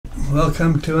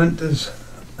Welcome to Hunters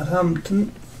at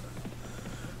Ampton.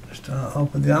 Start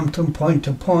off with the Ampton point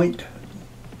to point.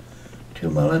 2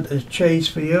 mile Hunters chase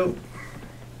for you.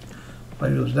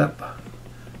 Finals up.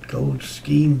 Gold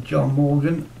Scheme, John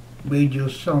Morgan. Radio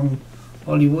Song,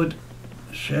 Hollywood.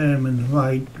 Sherman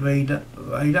Rider.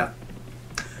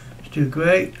 Stu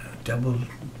Gray. Double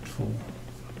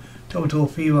Total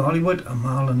Fever, Hollywood. And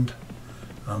Marland.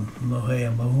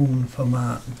 Maria Mahoon for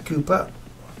Mark Cooper.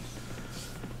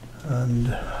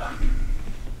 And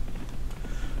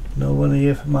no one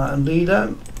here for Martin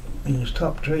Leader. He was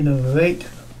top trainer of 8,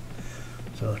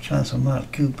 so a chance on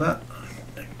Mark Cooper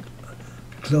to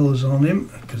close on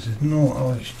him, because there's no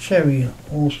Alex Cherry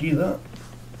horse either.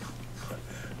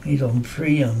 He's on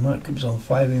 3 and Mark Cooper's on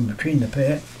 5 in between the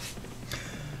pair.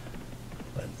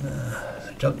 But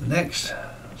jump the next,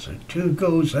 so 2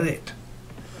 goes at it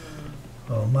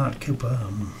for Mark Cooper.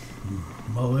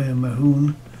 Maria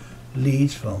Mahoon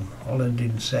leads from Holland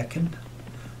in 2nd,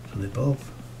 so they both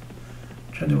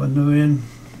 21 Noreen,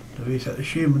 the race at the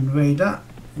Sherman Raider.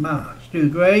 Stu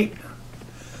Gray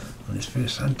on his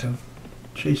first Santa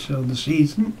chaser of the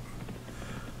season.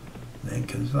 Then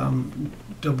comes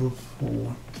Double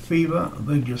 4 Fever,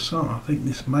 Radio Song. I think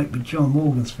this might be John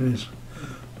Morgan's first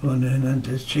run in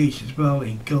Hunter's chase as well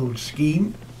in Gold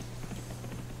Scheme.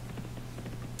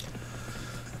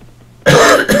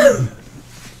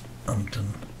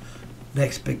 Ampton.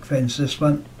 Next big fence, this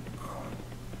one.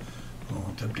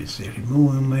 WK8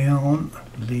 moving me on,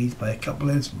 leads by a couple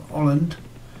lengths from Holland.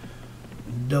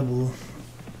 Double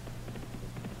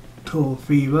Tall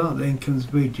Fever, then comes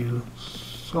Radio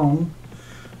Song,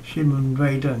 Shimon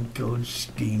Raider and Gold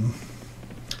Scheme.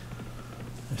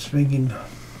 Swinging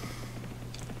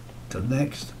to the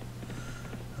next.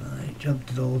 I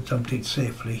jumped it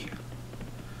safely.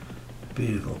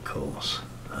 Beautiful course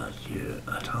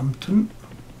at Ampton.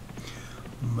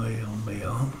 Maloon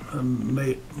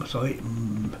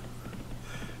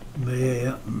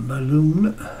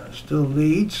still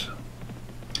leads.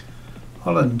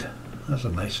 Holland, that's a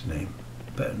nice name,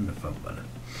 better than the front one.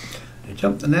 They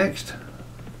jump the next.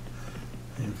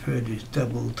 Then third is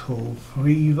Double Tall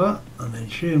Fever, and then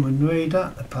Sherman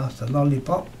Raider past the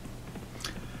Lollipop.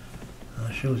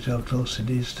 Shows how close it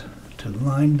is to the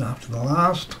line after the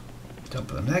last. Jump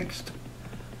to the next.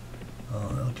 Oh,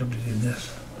 they'll jump it in this.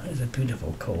 It's a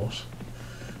beautiful course.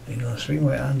 You're going to swing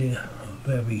right hand in a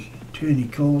very turny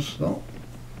course though.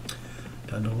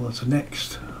 Down towards the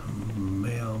next.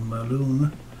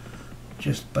 Maloon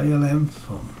just by a length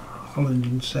from Holland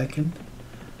in 2nd.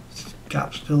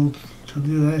 Gap still to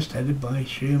the rest, headed by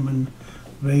Sherman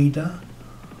Raider.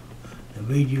 The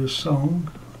Radio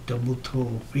Song, Double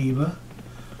Tall Fever,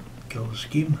 Gold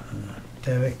Scheme.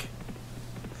 Derek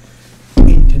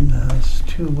Hinton has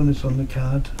 2 winners on the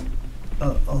card.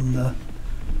 On the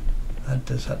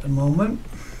Hunters at the moment.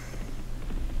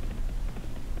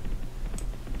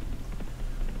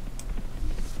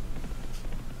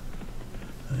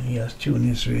 And he has 2 in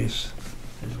this race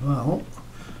as well.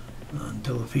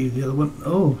 Until a few the other one.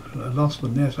 Oh, I lost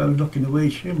one there, so I was looking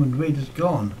away. Sherman Raider's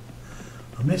gone.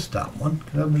 I missed that one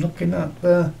because I was looking at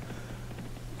the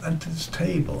Hunters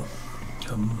table.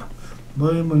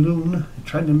 William Maloon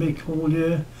trying to make hole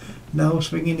here, now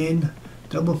swinging in.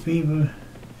 Double Fever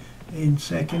in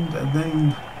 2nd, and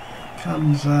then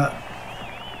comes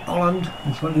Holland,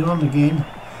 who's running on again,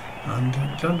 and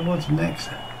down towards the next.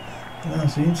 And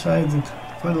that's inside the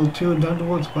final 2 and down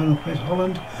towards the final place.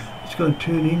 Holland, he's going to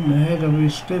turn in ahead of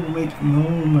his stablemate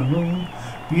Maroon.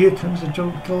 Here comes the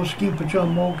Gold Scheme for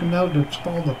John Morgan now to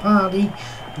spoil the party.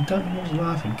 And down towards the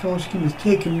last, and Gold Scheme is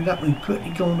taking it up and quickly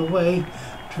going away.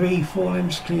 3-4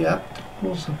 lengths clear up.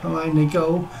 Towards the line they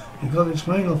go. They've got his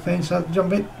final fence, how to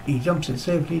jump it. He jumps it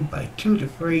safely by 2 to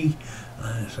 3.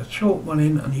 It's a short one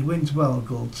in, and he wins well.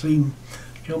 Gold Scheme.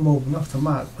 John Morgan off the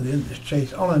mark for the Hunters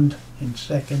chase. Holland in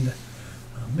 2nd.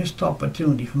 A missed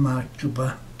opportunity for Mark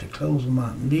Cooper to close the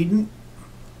Martin leading.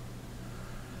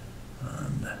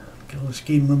 And Gold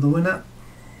Scheme won the winner.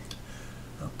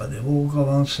 But they've all gone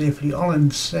on safely.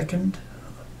 Holland 2nd.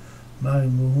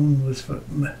 Maroon was for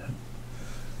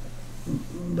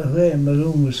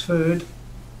Maroon was 3rd.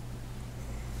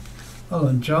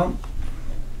 Holland jump.